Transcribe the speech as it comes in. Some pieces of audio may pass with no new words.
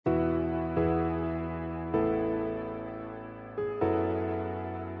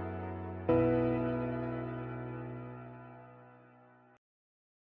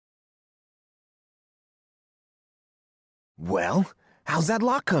Well, how's that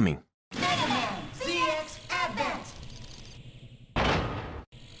lock coming? Mega Man ZX Advance!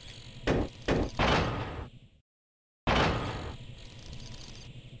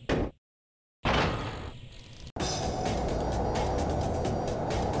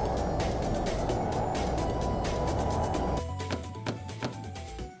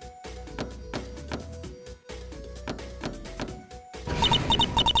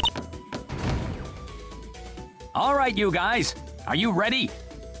 All right, you guys. Are you ready?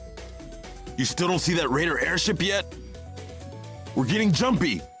 You still don't see that Raider airship yet? We're getting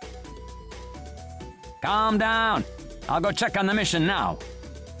jumpy. Calm down. I'll go check on the mission now.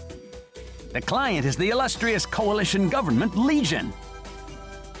 The client is the illustrious coalition government, Legion.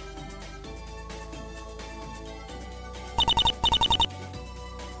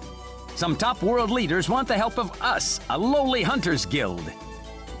 Some top world leaders want the help of us, a lowly hunters guild.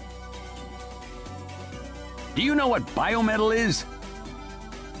 Do you know what biometal is?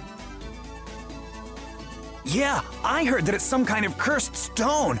 Yeah, I heard that it's some kind of cursed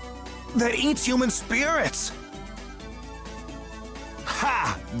stone that eats human spirits.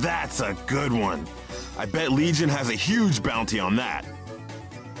 Ha! That's a good one. I bet Legion has a huge bounty on that.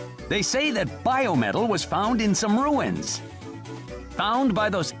 They say that biometal was found in some ruins. Found by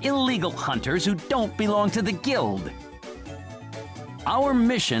those illegal hunters who don't belong to the guild. Our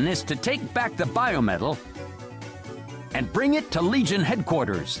mission is to take back the biometal and bring it to Legion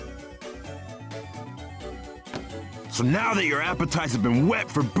headquarters. So now that your appetites have been whet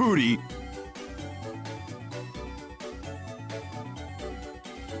for booty,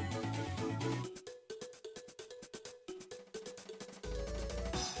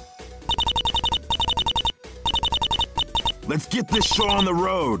 let's get this show on the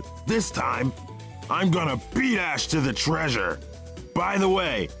road. This time, I'm gonna beat Ash to the treasure. By the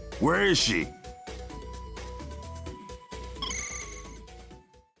way, where is she?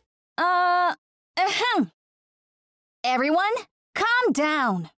 Everyone, calm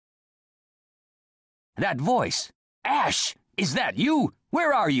down. That voice. Ash, is that you?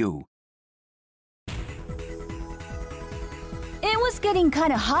 Where are you? It was getting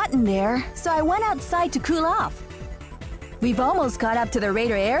kind of hot in there, so I went outside to cool off. We've almost caught up to the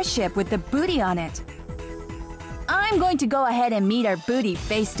Raider airship with the booty on it. I'm going to go ahead and meet our booty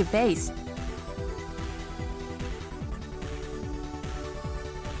face to face.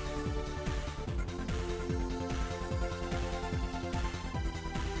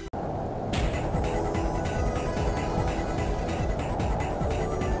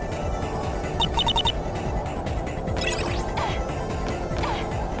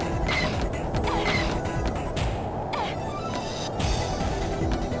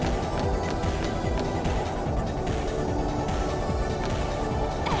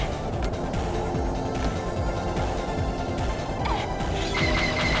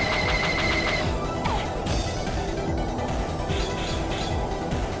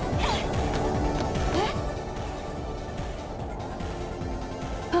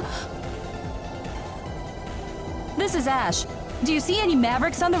 This is Ash. Do you see any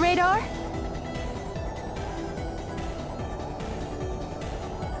Mavericks on the radar?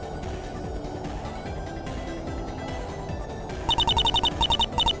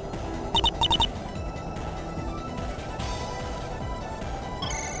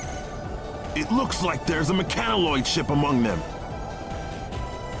 It looks like there's a mechanoloid ship among them.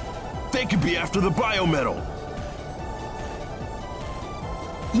 They could be after the biometal.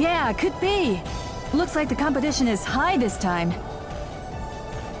 Yeah, could be. Looks like the competition is high this time.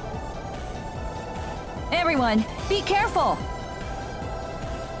 Everyone, be careful!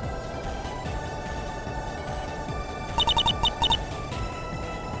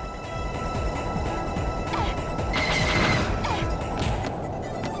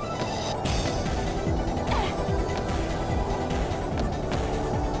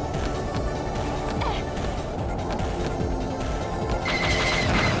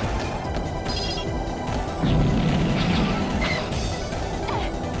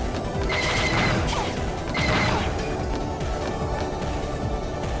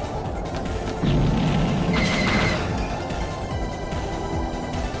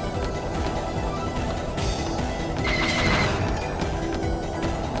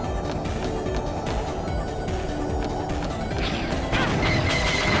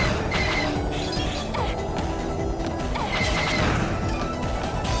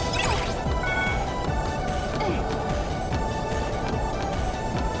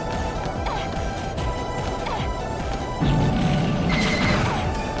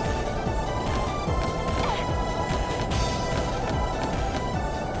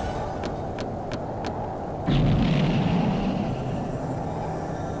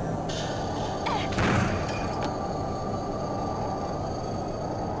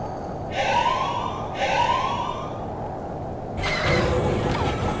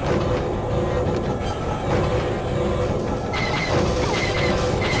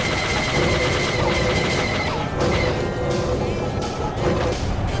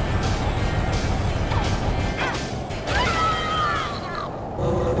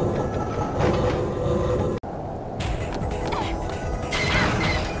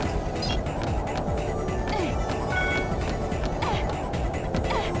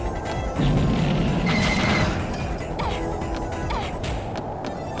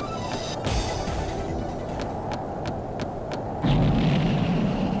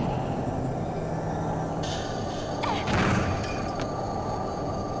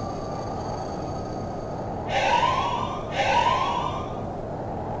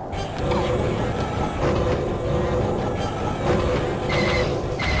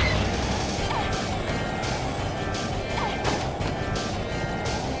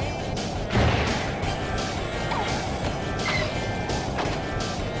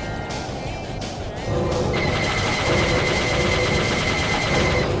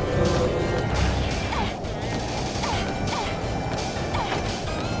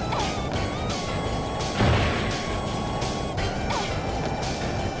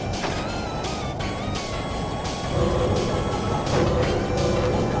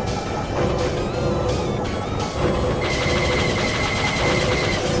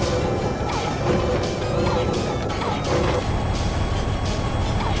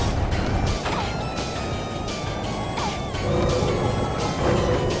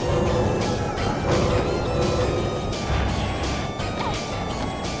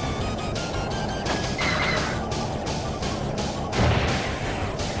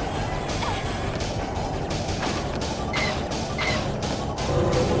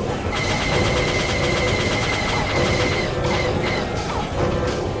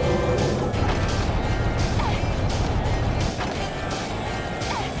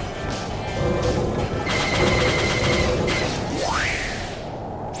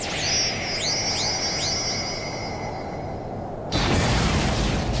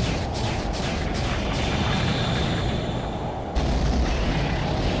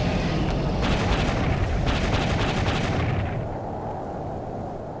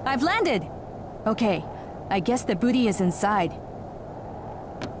 I've landed! Okay, I guess the booty is inside.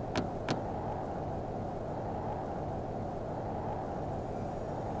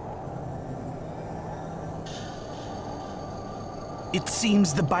 It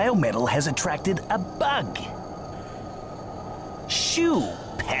seems the biometal has attracted a bug. Shoe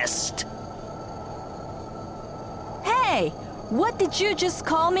pest. Hey! What did you just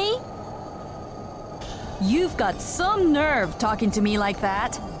call me? You've got some nerve talking to me like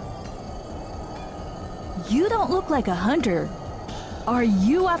that. You don't look like a hunter. Are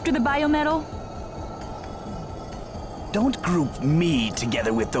you after the biometal? Don't group me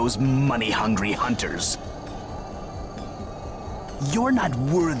together with those money-hungry hunters. You're not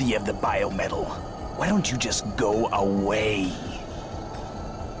worthy of the biometal. Why don't you just go away?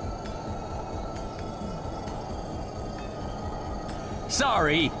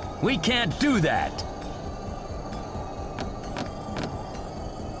 Sorry, we can't do that.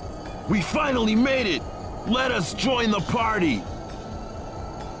 We finally made it! Let us join the party!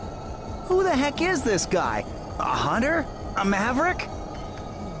 Who the heck is this guy? A hunter? A maverick?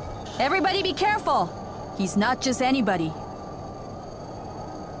 Everybody be careful! He's not just anybody.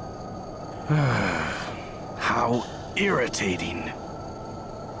 How irritating.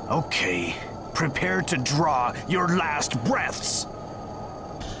 Okay, prepare to draw your last breaths.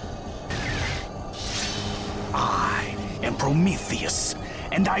 I am Prometheus,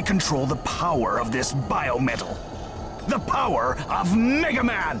 and I control the power of this biometal. The power of Mega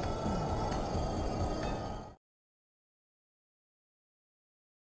Man!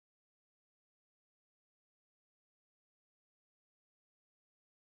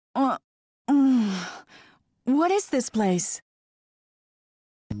 What is this place?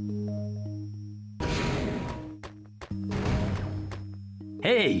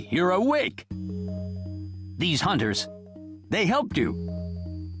 Hey, you're awake! These hunters, they helped you.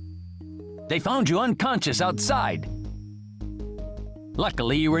 They found you unconscious outside.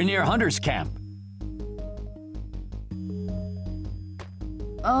 Luckily, you were near Hunter's camp.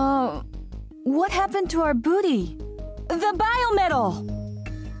 What happened to our booty? The biometal!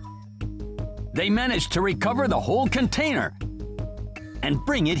 They managed to recover the whole container and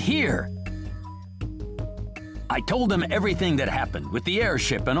bring it here. I told them everything that happened with the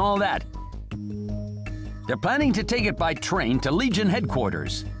airship and all that. They're planning to take it by train to Legion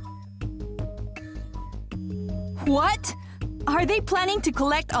headquarters. What? Are they planning to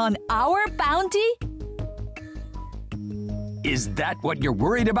collect on our bounty? Is that what you're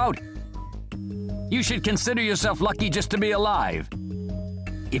worried about? You should consider yourself lucky just to be alive.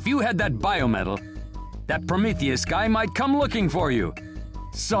 If you had that biometal, that Prometheus guy might come looking for you.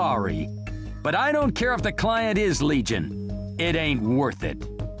 Sorry, but I don't care if the client is Legion. It ain't worth it.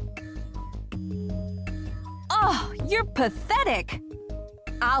 Oh, you're pathetic.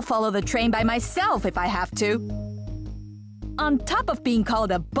 I'll follow the train by myself if I have to. On top of being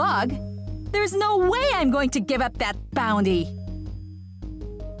called a bug, there's no way I'm going to give up that bounty.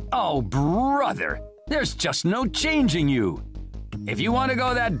 Oh, brother, there's just no changing you. If you want to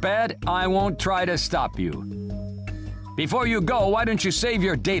go that bad, I won't try to stop you. Before you go, why don't you save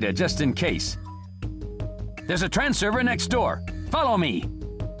your data just in case? There's a trans server next door. Follow me.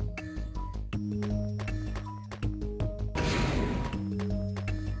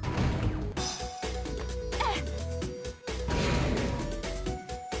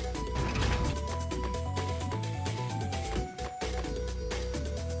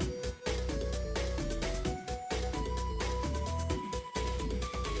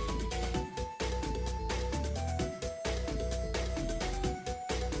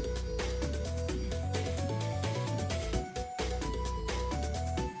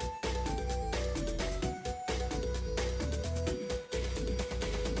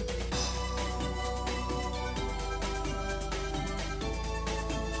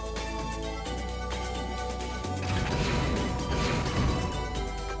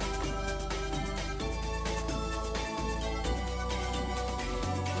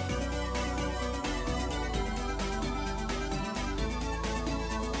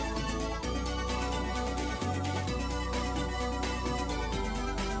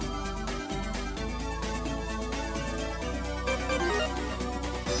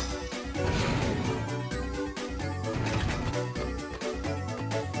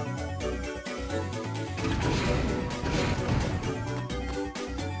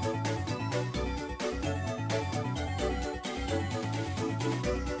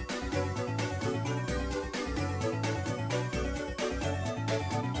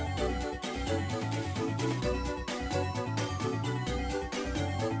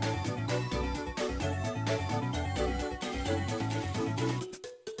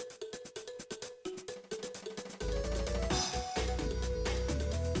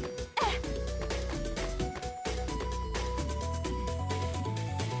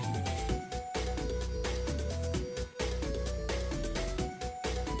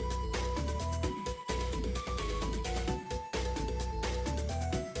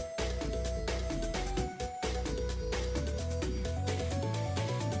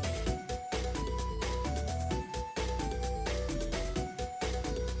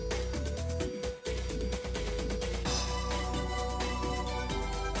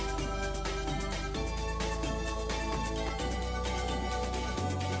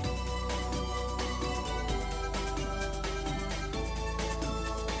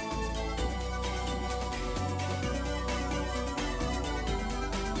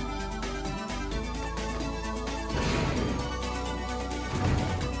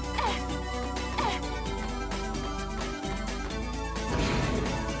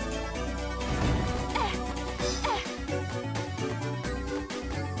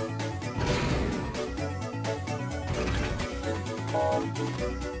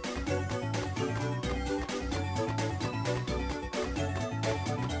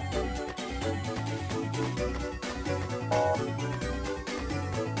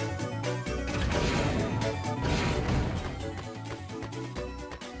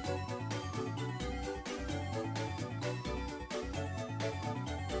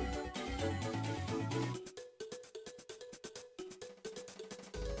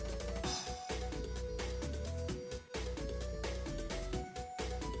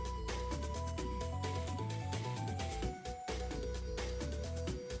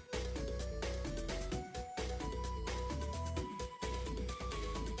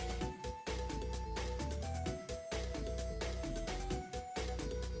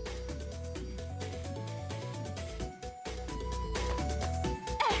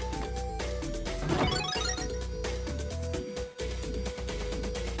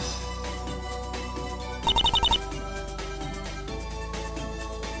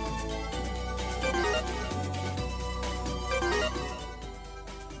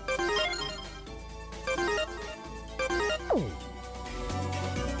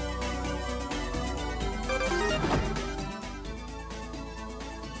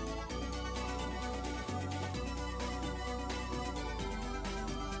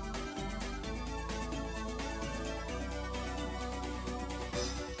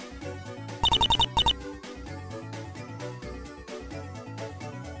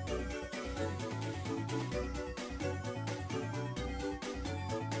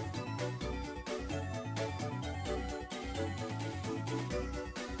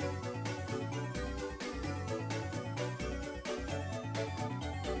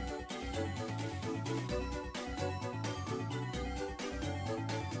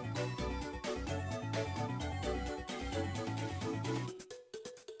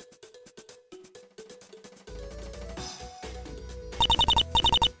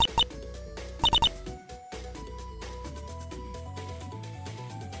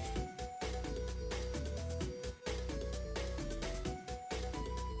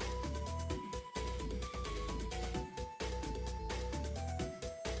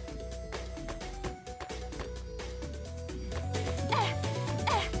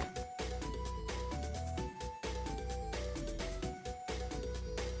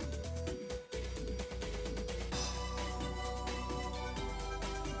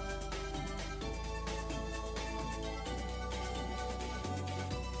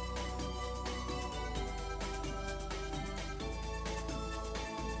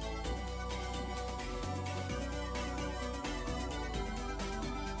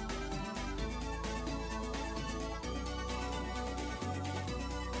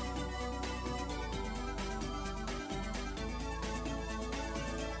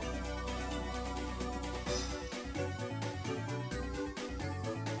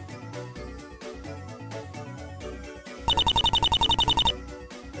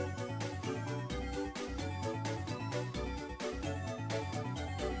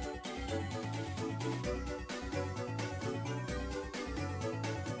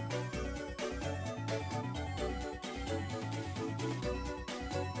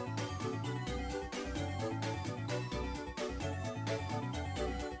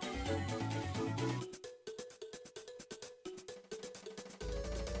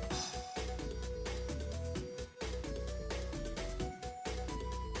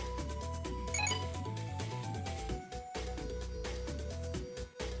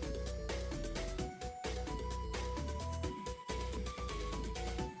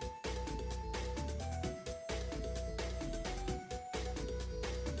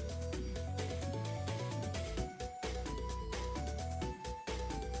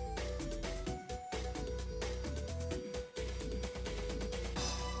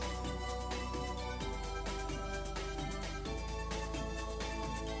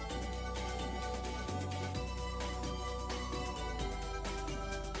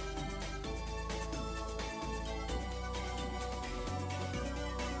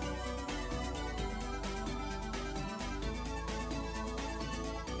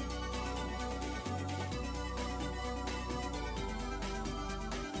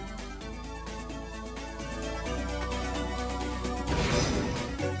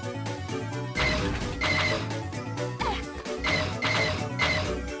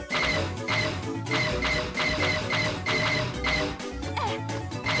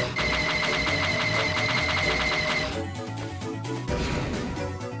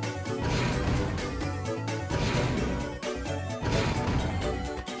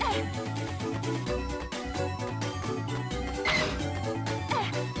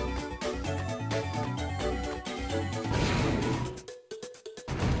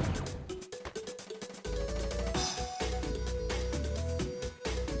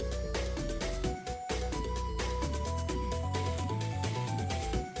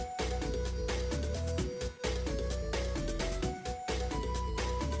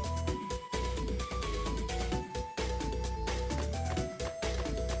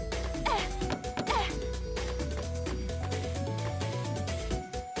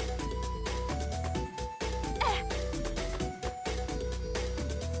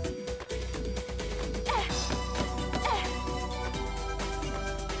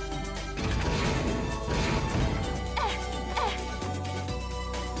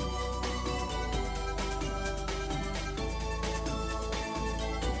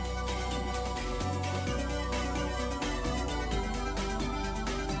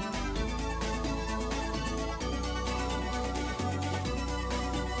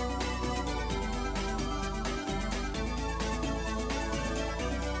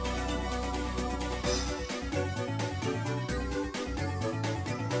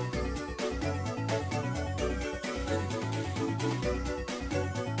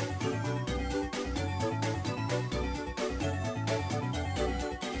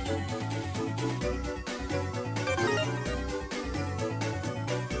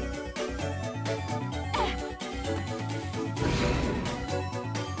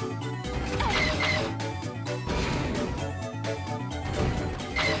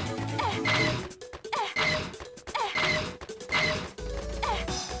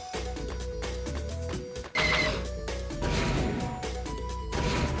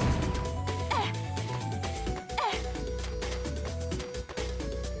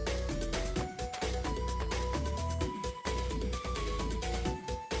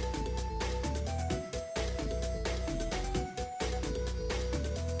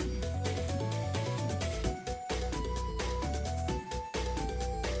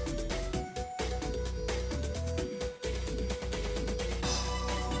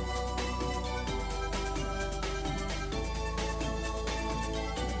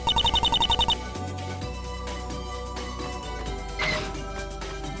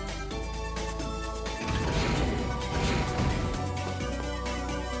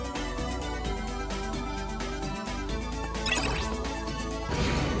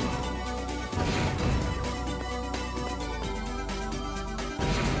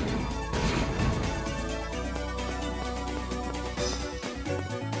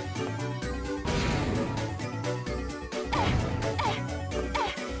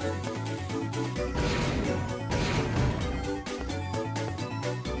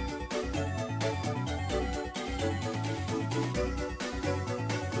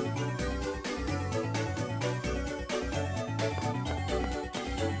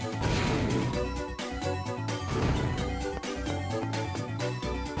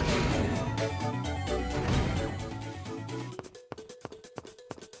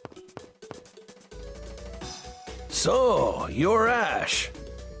 So, you're Ash.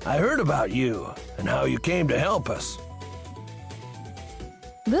 I heard about you and how you came to help us.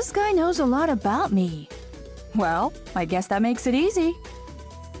 This guy knows a lot about me. Well, I guess that makes it easy.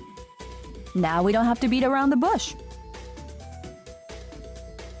 Now we don't have to beat around the bush.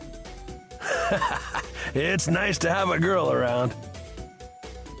 It's nice to have a girl around.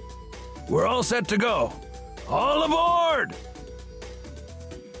 We're all set to go. All aboard!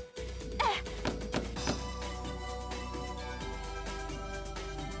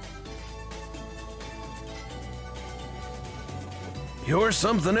 You're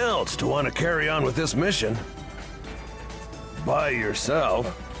something else to want to carry on with this mission. By yourself.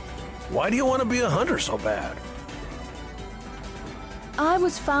 Why do you want to be a hunter so bad? I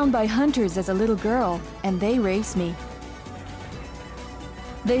was found by hunters as a little girl, and they raised me.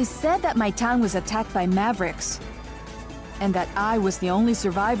 They said that my town was attacked by mavericks, and that I was the only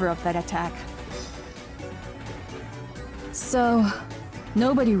survivor of that attack. So,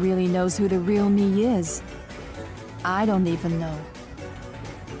 nobody really knows who the real me is. I don't even know.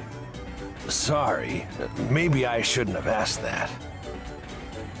 Sorry, maybe I shouldn't have asked that.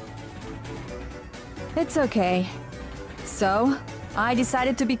 It's okay. So, I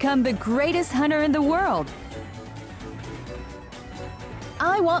decided to become the greatest hunter in the world.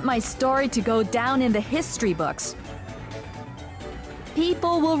 I want my story to go down in the history books.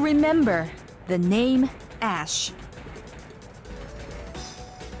 People will remember the name Ash.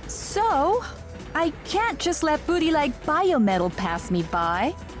 So, I can't just let booty like biometal pass me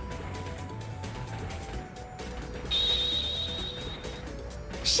by.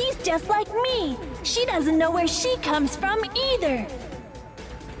 She's just like me. She doesn't know where she comes from either.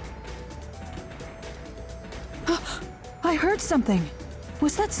 I heard something.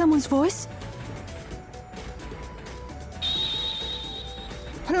 Was that someone's voice?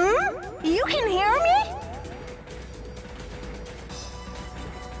 You can hear me?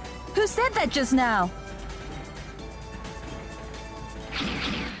 Who said that just now?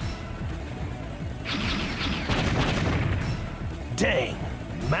 Dang,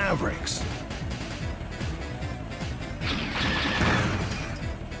 mavericks.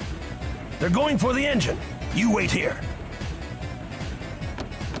 They're going for the engine. You wait here.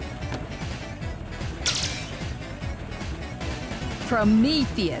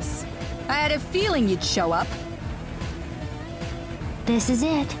 Prometheus. I had a feeling you'd show up. This is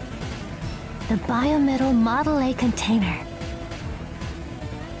it. The biometal Model A container.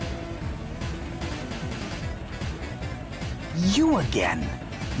 You again.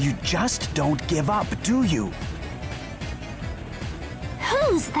 You just don't give up, do you?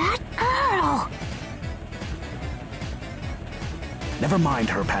 Who's that girl? Never mind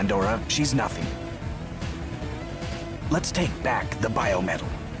her, Pandora. She's nothing. Let's take back the biometal.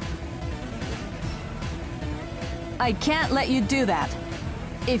 I can't let you do that.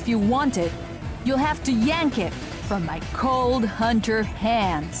 If you want it, you'll have to yank it from my cold hunter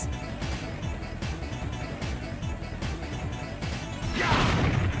hands.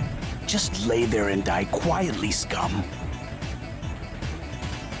 Just lay there and die quietly, scum.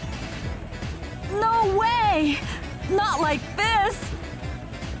 No way! Not like this!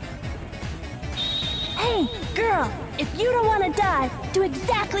 Hey, girl, if you don't want to die, do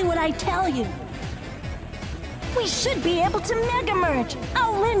exactly what I tell you. We should be able to Mega Merge.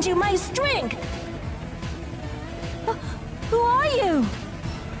 I'll lend you my strength. Who are you?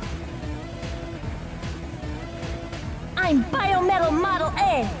 I'm Biometal Model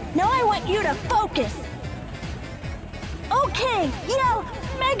A. Now I want you to focus. Okay, yell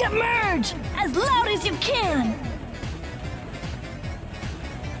Mega Merge as loud as you can.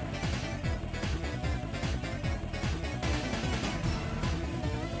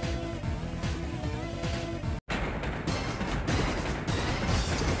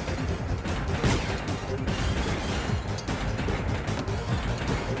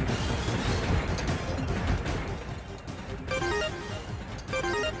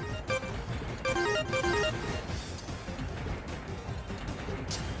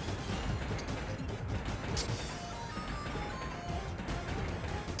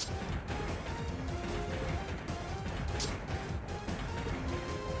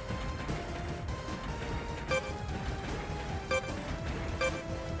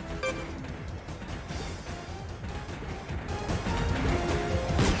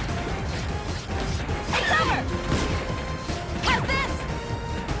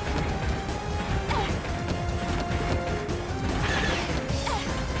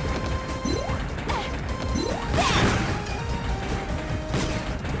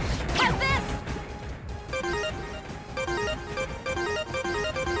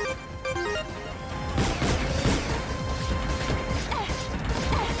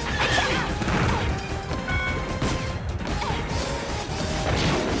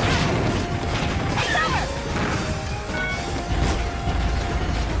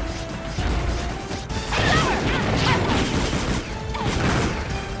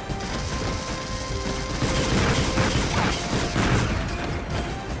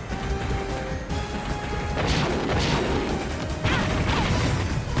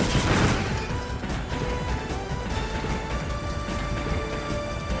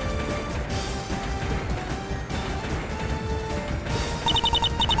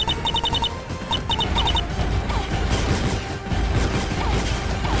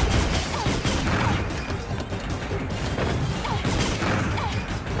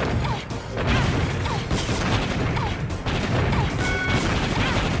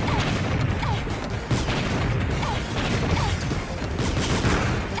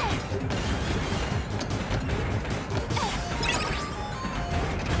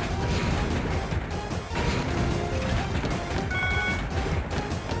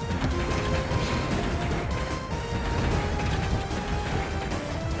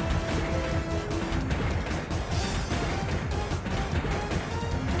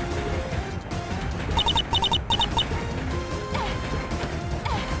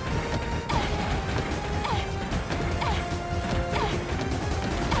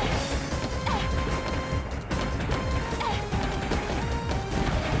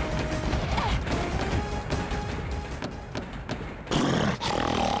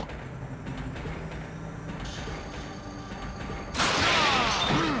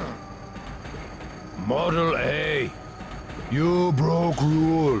 Model A, you broke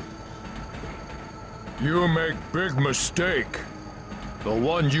rule. You make big mistake. The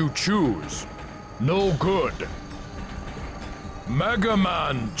one you choose, no good. Mega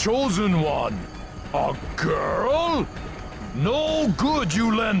Man, chosen one. A girl? No good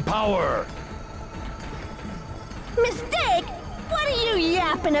you lend power. Mistake? What are you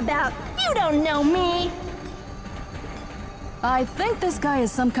yapping about? You don't know me. I think this guy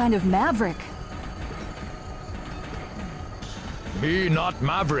is some kind of maverick. Me not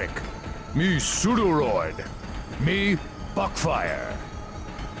Maverick. Me Pseudoroid. Me Buckfire.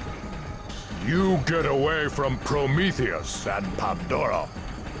 You get away from Prometheus and Pandora,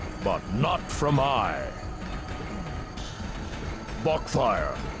 but not from I.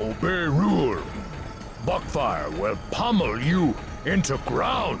 Buckfire, obey rule. Buckfire will pummel you into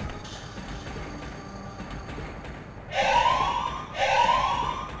ground.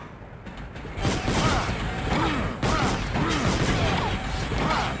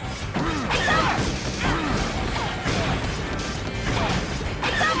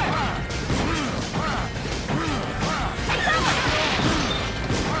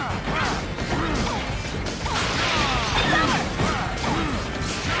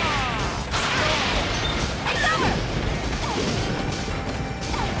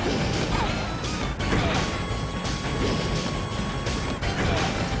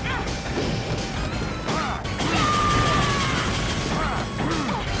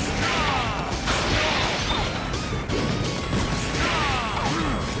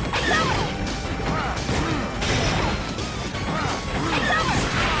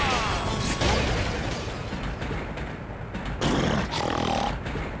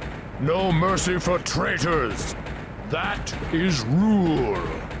 No mercy for traitors. That is rule.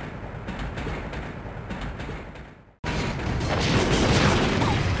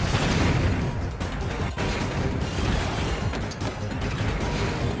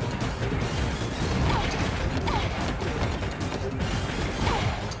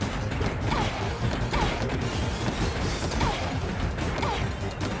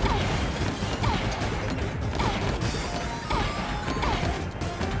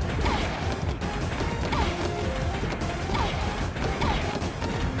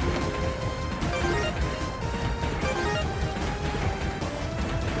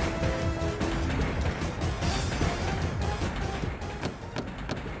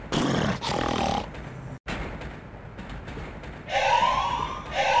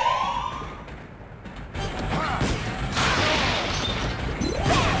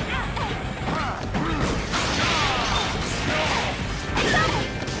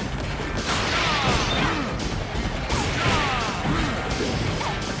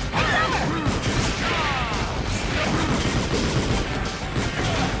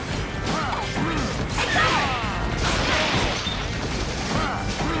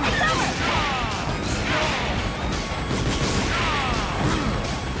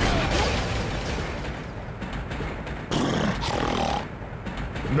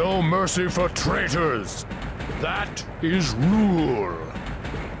 No mercy for traitors. That is rule.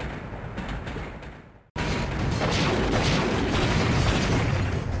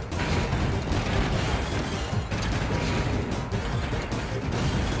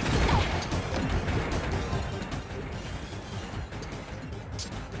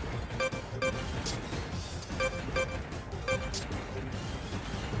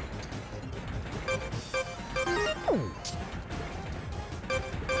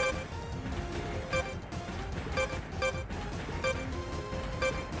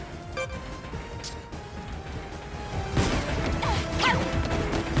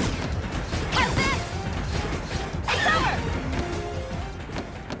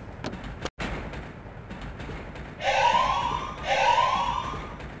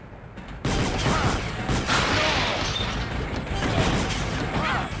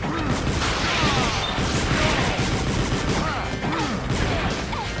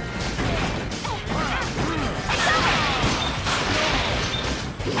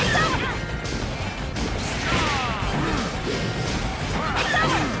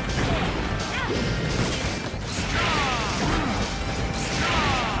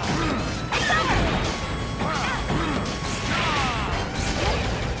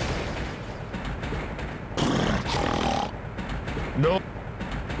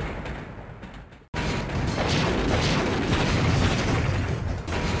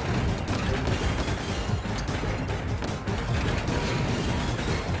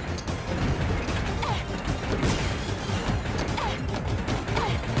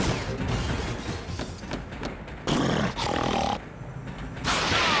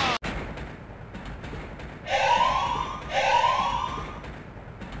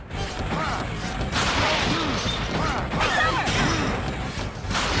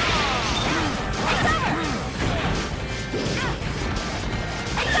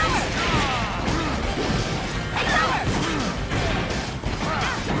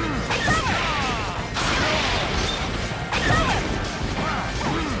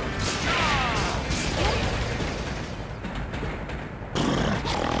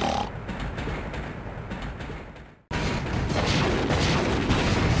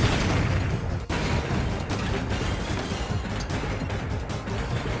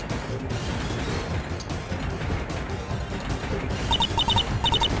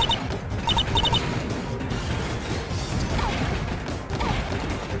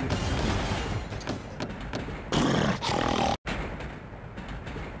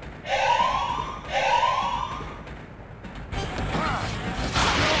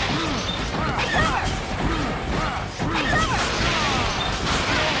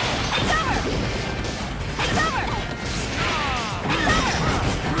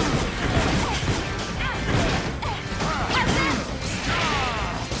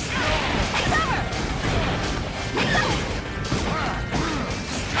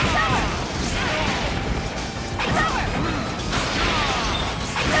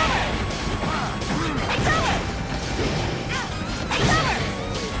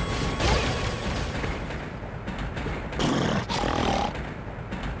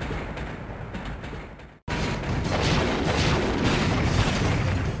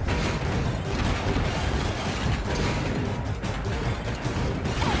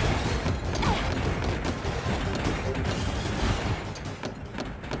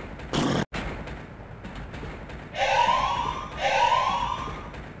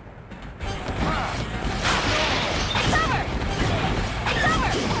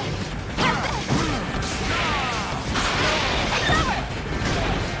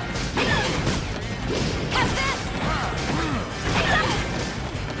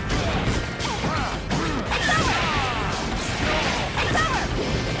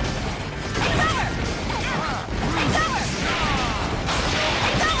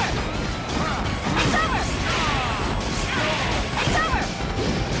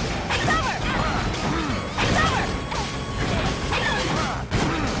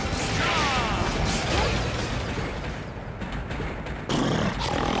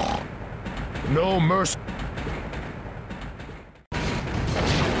 No mercy.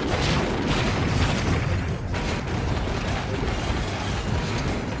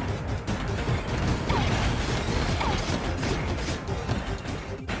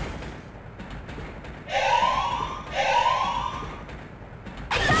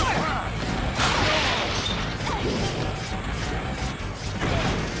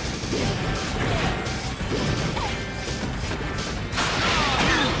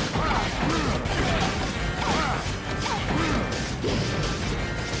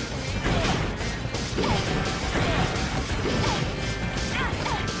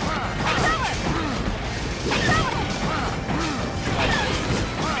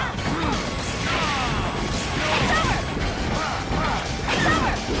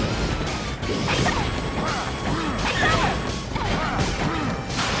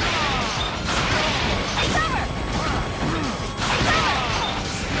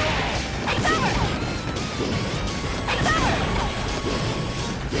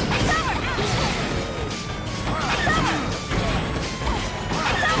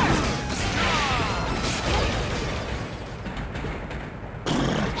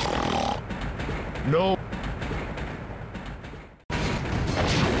 No.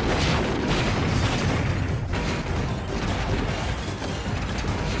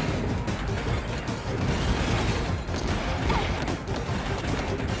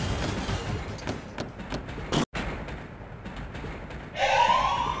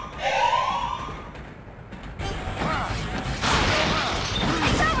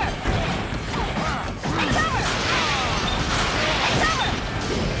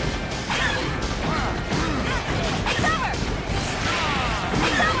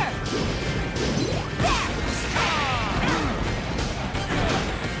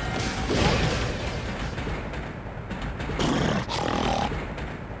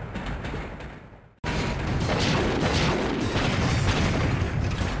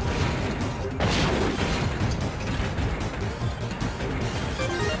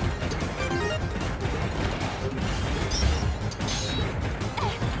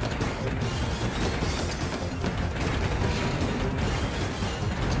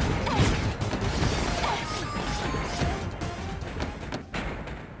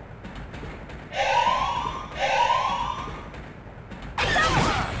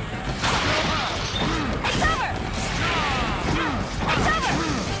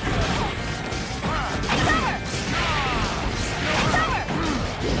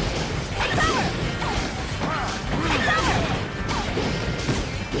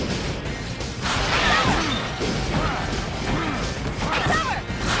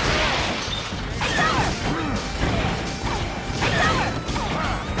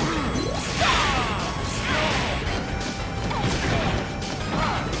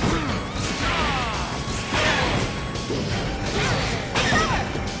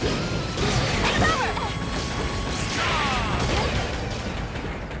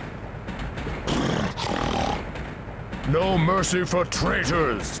 No mercy for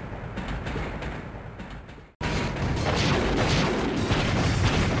traitors!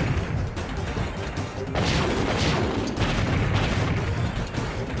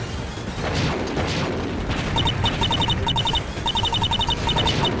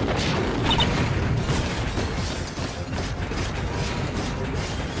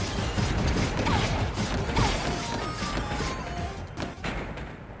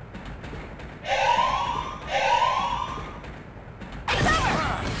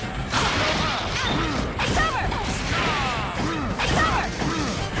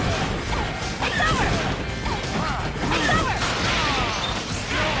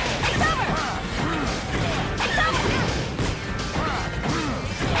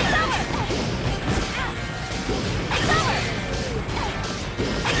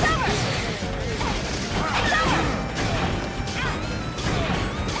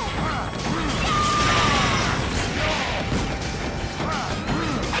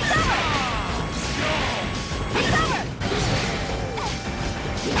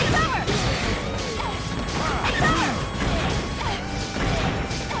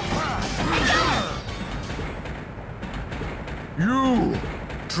 You,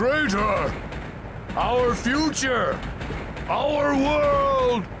 traitor! Our future! Our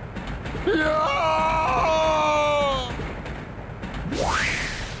world! Yeah!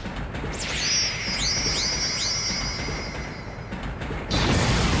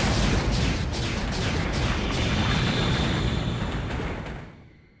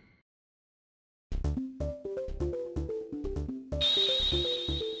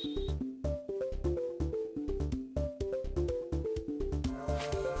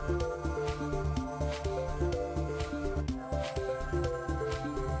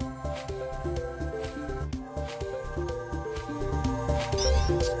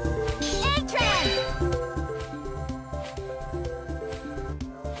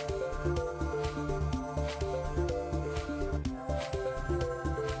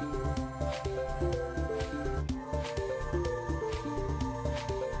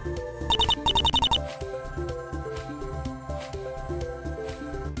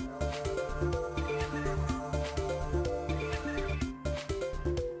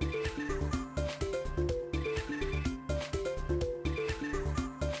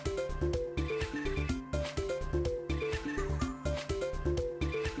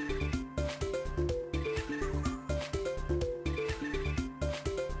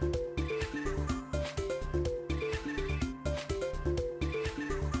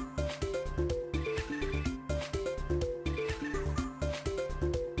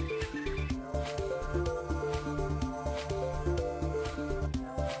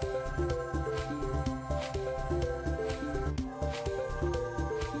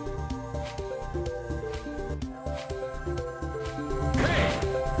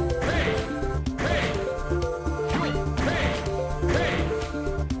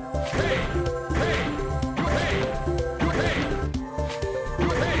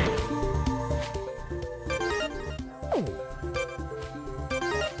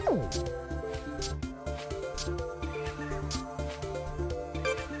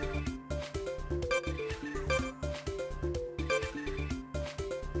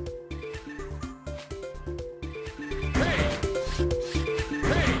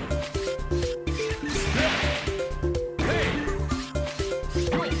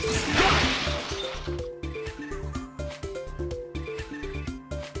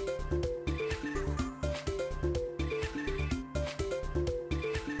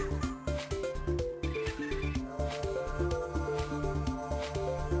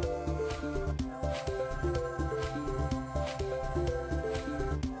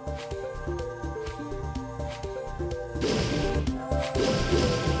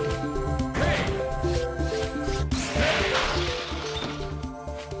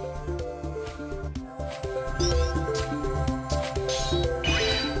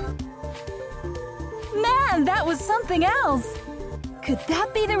 And that was something else. Could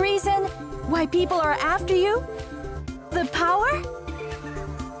that be the reason why people are after you? The power?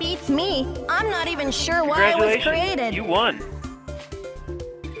 Beats me. I'm not even sure why it was created. You won.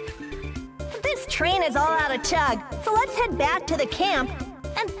 This train is all out of chug, so let's head back to the camp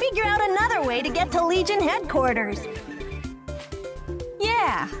and figure out another way to get to Legion headquarters.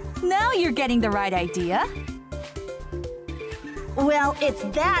 Yeah, now you're getting the right idea. Well, it's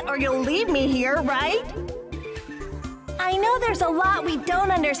that or you'll leave me here, right? I know there's a lot we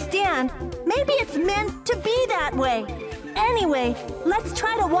don't understand. Maybe it's meant to be that way. Anyway, let's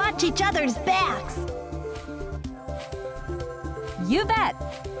try to watch each other's backs. You bet.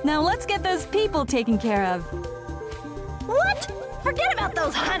 Now let's get those people taken care of. What? Forget about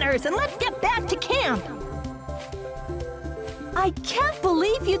those hunters and let's get back to camp. I can't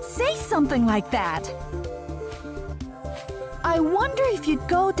believe you'd say something like that. I wonder if you'd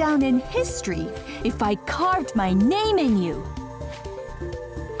go down in history if I carved my name in you.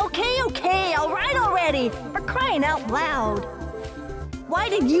 Okay, all right already. For crying out loud. Why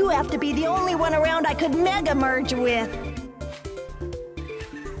did you have to be the only one around I could mega merge with?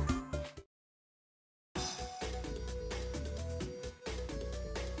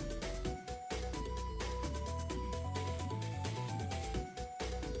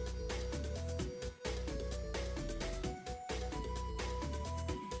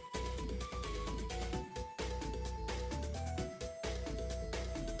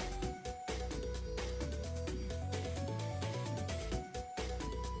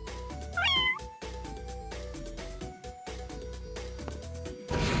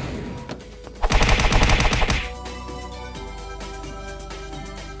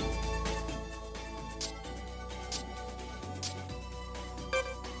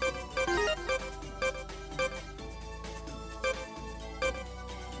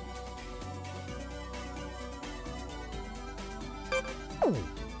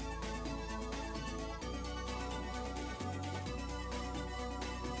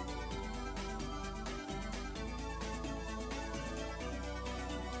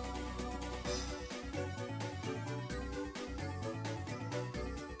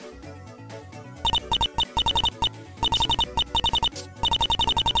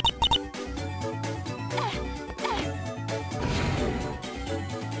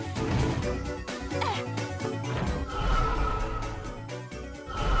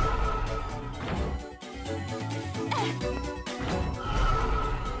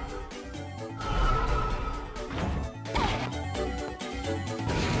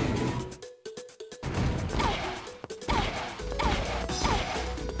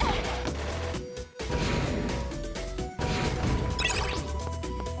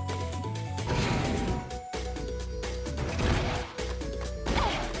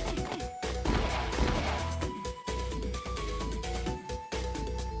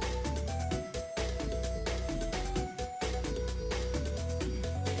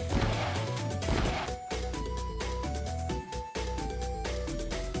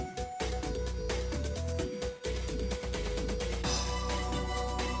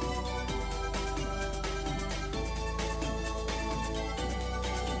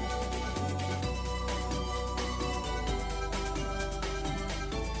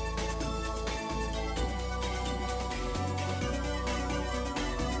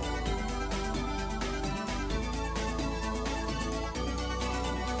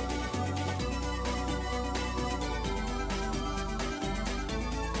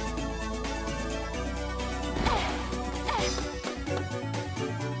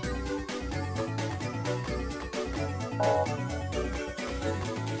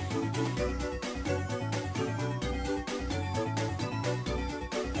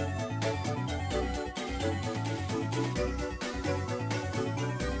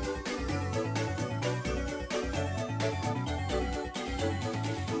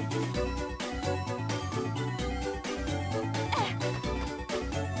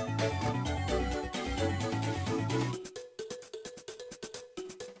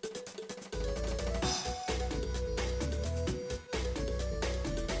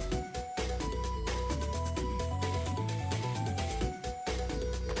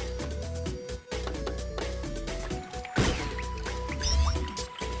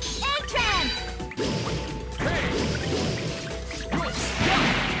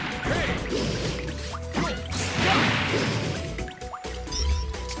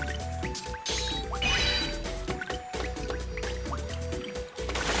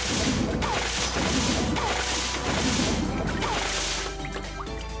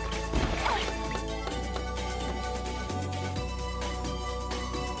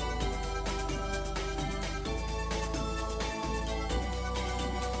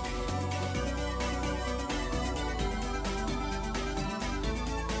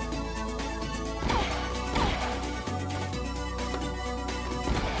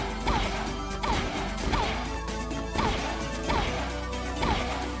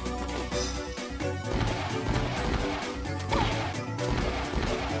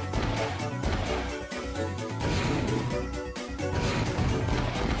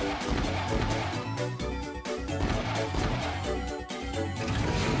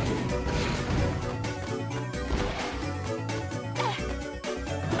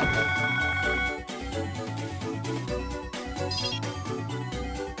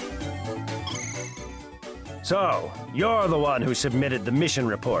 So, you're the one who submitted the mission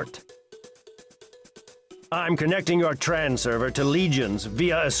report. I'm connecting your TRAN server to Legions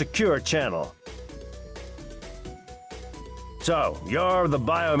via a secure channel. So, you're the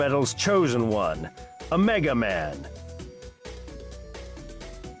Biometal's chosen one, a Mega Man.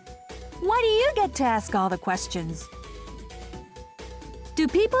 Why do you get to ask all the questions? Do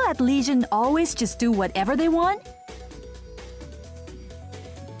people at Legion always just do whatever they want?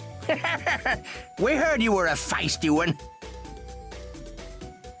 We heard you were a feisty one.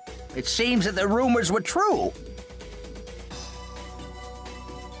 It seems that the rumors were true.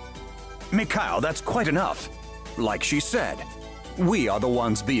 Mikhail, that's quite enough. Like she said, we are the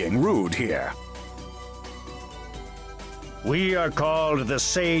ones being rude here. We are called the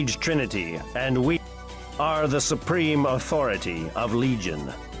Sage Trinity, and we are the supreme authority of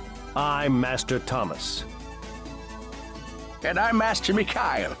Legion. I'm Master Thomas. And I'm Master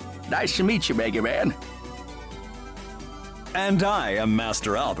Mikhail. Nice to meet you, Mega Man. And I am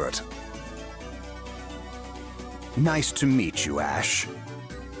Master Albert. Nice to meet you, Ash.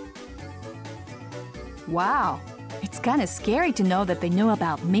 Wow, it's kind of scary to know that they know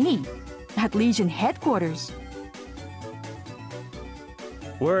about me at Legion headquarters.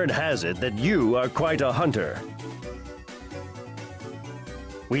 Word has it that you are quite a hunter.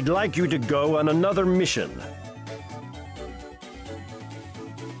 We'd like you to go on another mission.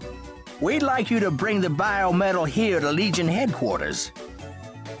 We'd like you to bring the biometal here to Legion headquarters.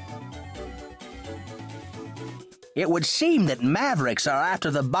 It would seem that Mavericks are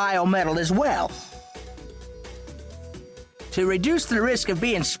after the biometal as well. To reduce the risk of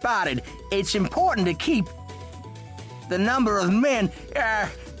being spotted, it's important to keep the number of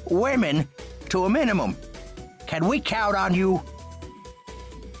women to a minimum. Can we count on you?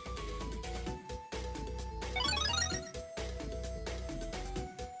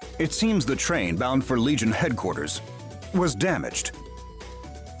 It seems the train bound for Legion headquarters was damaged.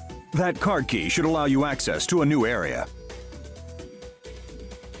 That card key should allow you access to a new area.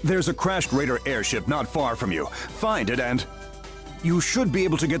 There's a crashed Raider airship not far from you. Find it and you should be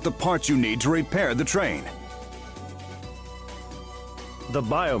able to get the parts you need to repair the train. The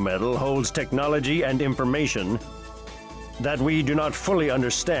biometal holds technology and information that we do not fully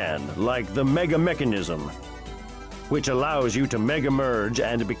understand, like the Mega Mechanism, which allows you to Mega Merge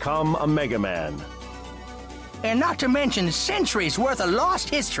and become a Mega Man. And not to mention centuries worth of lost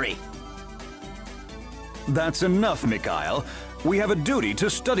history. That's enough, Mikhail. We have a duty to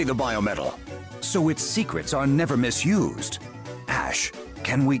study the biometal, so its secrets are never misused. Ash,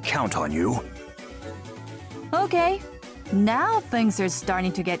 can we count on you? Okay, now things are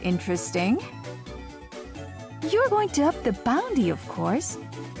starting to get interesting. You're going to up the bounty, of course.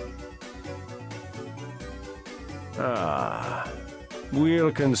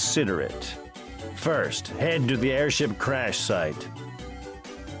 We'll consider it. First, head to the airship crash site.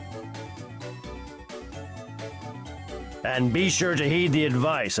 And be sure to heed the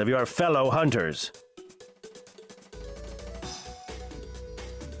advice of your fellow hunters.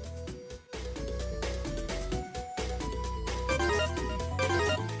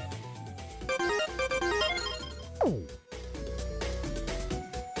 Oh.